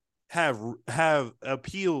company have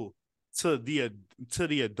appeal to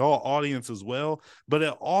the adult audience as well, but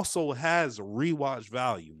it also has rewatch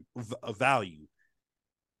value.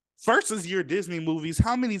 Versus your Disney movies,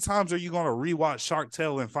 how many times are you going to rewatch Shark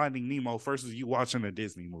Tale and Finding Nemo versus you watching a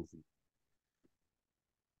Disney movie?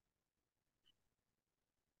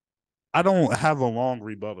 I don't have a long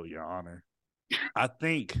rebuttal, Your Honor. I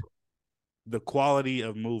think the quality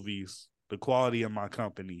of movies, the quality of my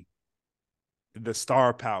company, the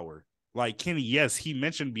star power. Like Kenny, yes, he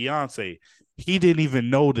mentioned Beyonce. He didn't even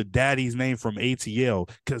know the daddy's name from ATL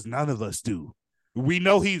because none of us do. We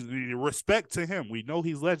know he's, respect to him, we know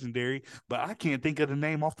he's legendary, but I can't think of the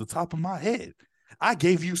name off the top of my head. I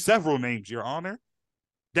gave you several names, Your Honor,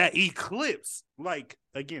 that eclipse. Like,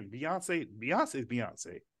 again, Beyonce is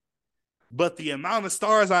Beyonce. But the amount of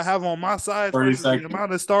stars I have on my side versus the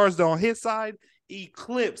amount of stars on his side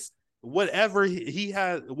eclipse whatever he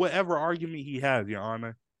has, whatever argument he has, Your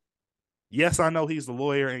Honor. Yes, I know he's the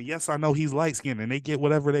lawyer, and yes, I know he's light-skinned, and they get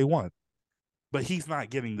whatever they want. But he's not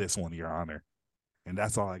getting this one, Your Honor. And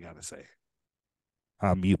that's all I gotta say.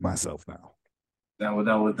 I'll mute myself now. That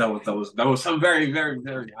was some very, very,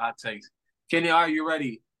 very hot takes. Kenny, are you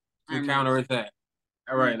ready to counter that?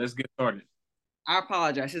 All right, let's get started. I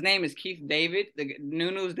apologize. His name is Keith David. The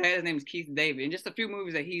Nunu's dad, his name is Keith David. And just a few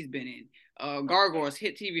movies that he's been in. Gargoyles,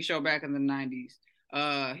 hit TV show back in the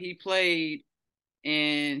 90s. He played,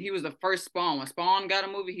 and he was the first Spawn. When Spawn got a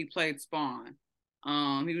movie, he played Spawn.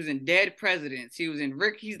 He was in Dead Presidents. He was in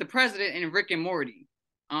he's the president in Rick and Morty.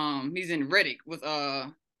 He's in Riddick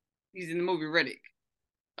he's in the movie Riddick.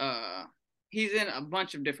 He's in a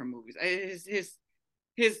bunch of different movies.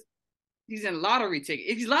 He's in Lottery Ticket.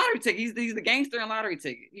 He's Lottery Ticket. He's the gangster in Lottery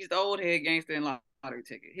Ticket. He's the old head gangster in Lottery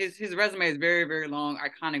Ticket. His resume is very, very long,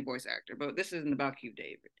 iconic voice actor. But this isn't about Keith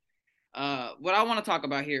David. What I want to talk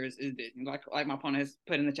about here is Disney, like my opponent has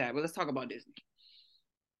put in the chat. But let's talk about Disney.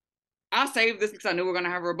 I saved this because I knew we were going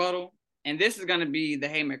to have a rebuttal, and this is going to be the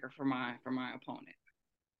haymaker for my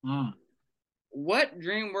opponent. What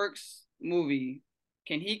DreamWorks movie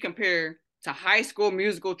can he compare to High School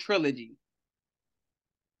Musical trilogy?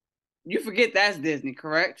 You forget that's Disney,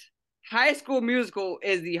 correct? High School Musical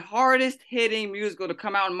is the hardest hitting musical to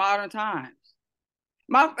come out in modern times.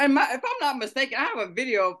 If I'm not mistaken, I have a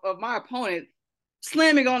video of my opponent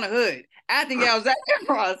slamming on the hood, acting out Zac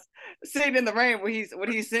Efron singing in the rain when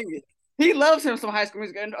he's singing. He loves him some High School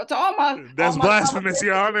Musical. And to all my blasphemous,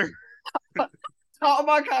 Your Honor. To all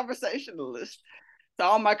my conversationalists,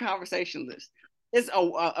 it's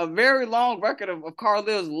a very long record of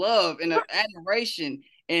Carlil's love and admiration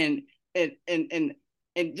and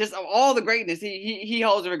just all the greatness he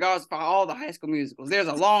holds in regards for all the High School Musicals. There's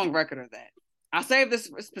a long record of that. I saved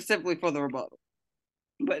this specifically for the rebuttal,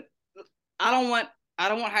 but I don't want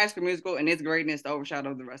High School Musical and its greatness to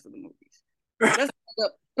overshadow the rest of the movies.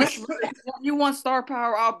 You want star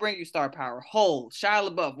power? I'll bring you star power. Hold Shia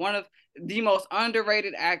LaBeouf, one of the most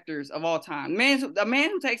underrated actors of all time. A man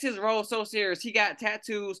who takes his role so serious. He got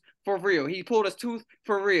tattoos for real. He pulled his tooth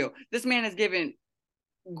for real. This man is given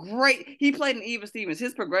great. He played in Eva Stevens.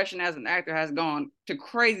 His progression as an actor has gone to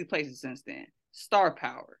crazy places since then. Star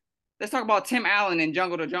power. Let's talk about Tim Allen in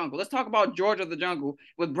Jungle to Jungle. Let's talk about George of the Jungle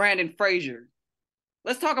with Brandon Fraser.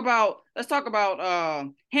 Let's talk about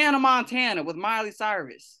Hannah Montana with Miley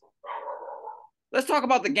Cyrus. Let's talk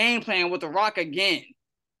about The Game Plan with The Rock again.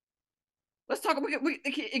 Let's talk.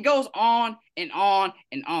 It goes on and on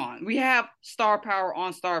and on. We have star power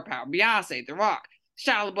on star power. Beyonce, The Rock,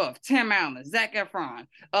 Shia LaBeouf, Tim Allen, Zac Efron.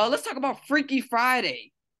 Let's talk about Freaky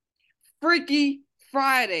Friday. Freaky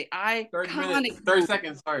Friday, iconic. 30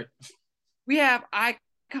 seconds. Sorry. We have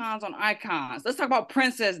icons on icons. Let's talk about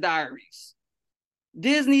Princess Diaries.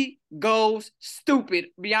 Disney goes stupid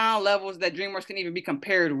beyond levels that DreamWorks can even be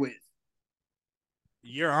compared with.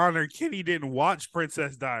 Your Honor, Kenny didn't watch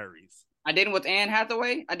Princess Diaries. I didn't with Anne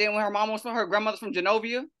Hathaway. I didn't when her mom was from her grandmother's from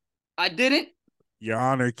Genovia. I didn't. Your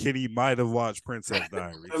Honor, Kenny might have watched Princess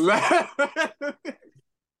Diaries.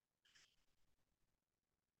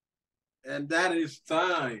 And that is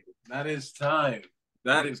time. That is time.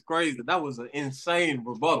 That is crazy. That was an insane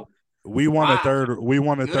rebuttal. We want a third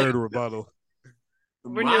rebuttal.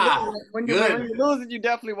 When you're losing, you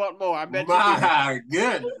definitely want more. I bet you. My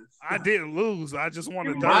goodness. I didn't lose. I just want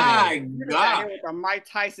a third. My God. With a Mike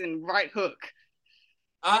Tyson right hook.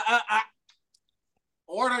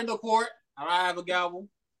 Order in the court. I don't have a gavel.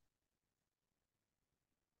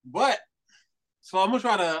 But so I'm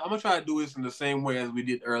gonna try to do this in the same way as we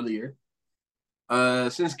did earlier.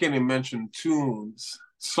 Since Kenny mentioned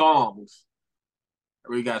songs,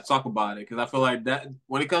 we gotta talk about it because I feel like that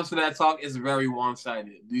when it comes to that talk, it's very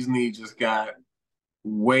one-sided. Disney just got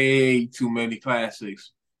way too many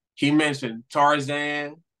classics. He mentioned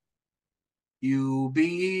Tarzan, You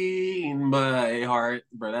Be in My Heart,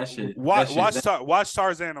 bro. That shit. Watch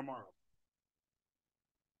Tarzan tomorrow.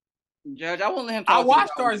 Judge, I won't let him talk. I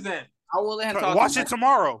watched Tarzan. I will let him talk. Watch it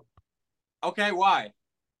tomorrow. Okay, why?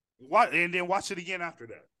 What? And then watch it again after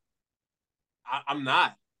that. I'm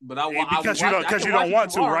not, but because you don't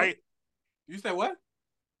want to, right? You say what?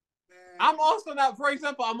 I'm also not. For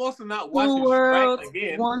example, I'm also not watching Two worlds, Shrek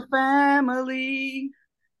again. one family.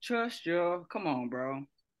 Trust your. Come on, bro.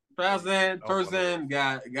 Tarzan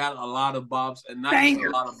got a lot of bops, and not just a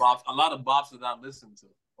lot of bops. A lot of bops that I listen to.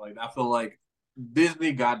 Like I feel like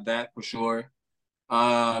Disney got that for sure.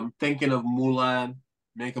 Thinking of Mulan,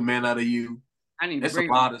 Make a Man Out of You. It's a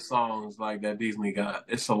lot of songs like that Disney got.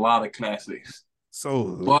 It's a lot of classics.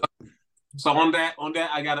 So on that,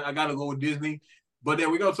 I gotta go with Disney. But then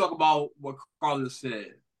we're gonna talk about what Carlos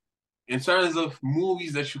said in terms of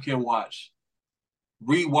movies that you can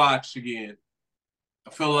rewatch again. I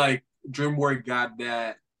feel like DreamWorks got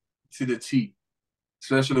that to the T,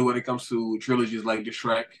 especially when it comes to trilogies like the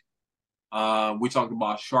Shrek. We talked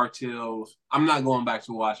about Shark Tales. I'm not going back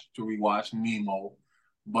to rewatch Nemo,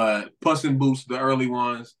 but Puss in Boots, the early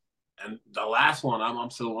ones, and the last one. I'm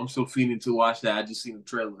still feeling to watch that. I just seen the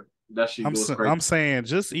trailer. That shit goes crazy. I'm saying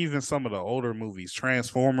just even some of the older movies,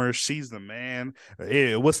 Transformers, She's the Man.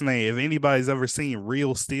 What's the name? If anybody's ever seen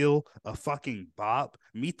Real Steel, a fucking bop.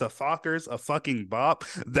 Meet the Fockers, a fucking bop.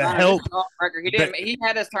 The Help. He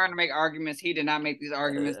had his turn to make arguments. He did not make these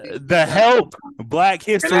arguments. The Help. Black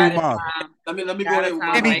History Month. Let me go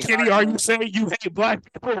ahead. Kenny, are you saying you hate black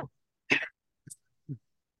people?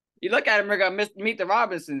 You look at him, we got Meet the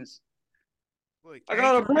Robinsons. Look, I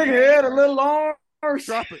got a big head, a little arms.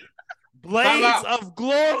 Drop it. Blades of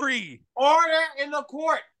Glory. Order in the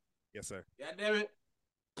court. Yes, sir. God damn it.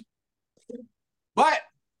 But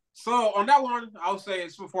so on that one, I'll say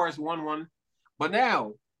it's so far as 1-1. But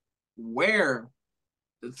now, where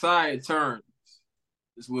the tide turns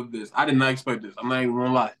is with this. I did not expect this. I'm not even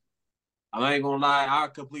gonna lie. I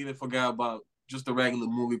completely forgot about just the regular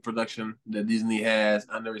movie production that Disney has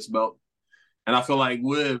under its belt. And I feel like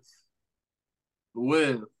with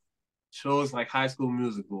shows like High School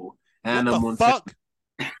Musical, and what the fuck?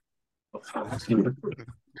 What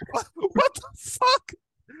the fuck?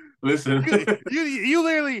 Listen, you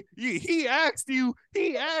literally he asked you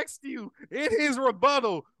in his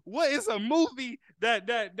rebuttal, what is a movie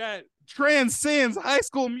that transcends High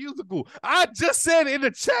School Musical? I just said in the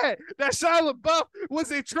chat that Shia LaBeouf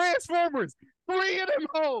was in Transformers. 3 of them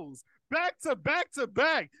hoes. Back to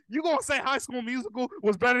back. You gonna say High School Musical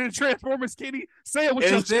was better than Transformers, Kenny? Say it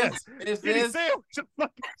with your chest. Kenny, say it with your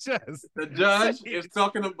fucking chest. The judge is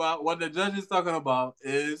talking about what the judge is talking about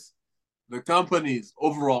is the companies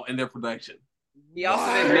overall in their production. He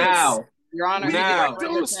also Your Honor, now,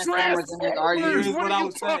 those Transformers. What are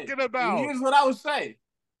you talking about? Here's what I would say.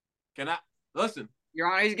 Can I listen? Your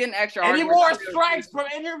Honor, he's getting extra. Any more strikes from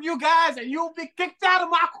any of you guys, and you'll be kicked out of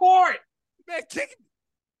my court. Man,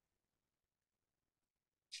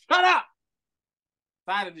 Shut up.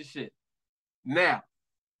 Tired of this shit. Now,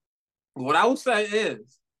 what I would say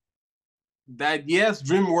is that yes,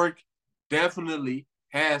 Dreamworks definitely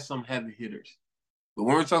has some heavy hitters. But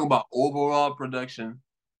when we're talking about overall production,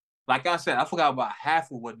 like I said, I forgot about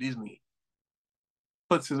half of what Disney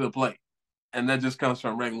puts to the plate. And that just comes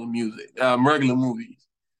from regular movies.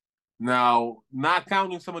 Now, not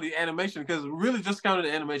counting some of the animation, because really just counting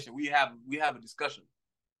the animation, we have a discussion.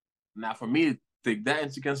 Now, for me to take that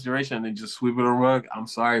into consideration and just sweep it on the rug, I'm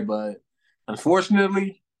sorry, but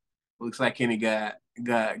unfortunately, looks like Kenny got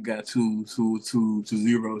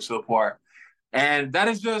 2-0 so far. And that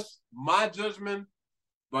is just my judgment.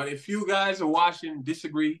 But if you guys are watching,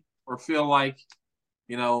 disagree, or feel like,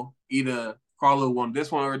 either Carlo won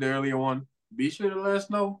this one or the earlier one, be sure to let us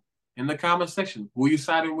know in the comment section who you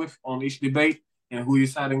siding with on each debate and who you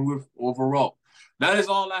siding with overall. That is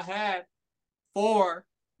all I had for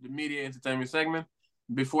the media entertainment segment.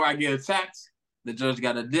 Before I get attacked, the judge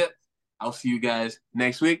got a dip. I'll see you guys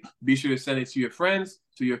next week. Be sure to send it to your friends,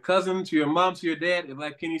 to your cousin, to your mom, to your dad, and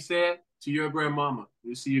like Kenny said, to your grandmama.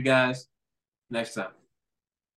 We'll see you guys next time.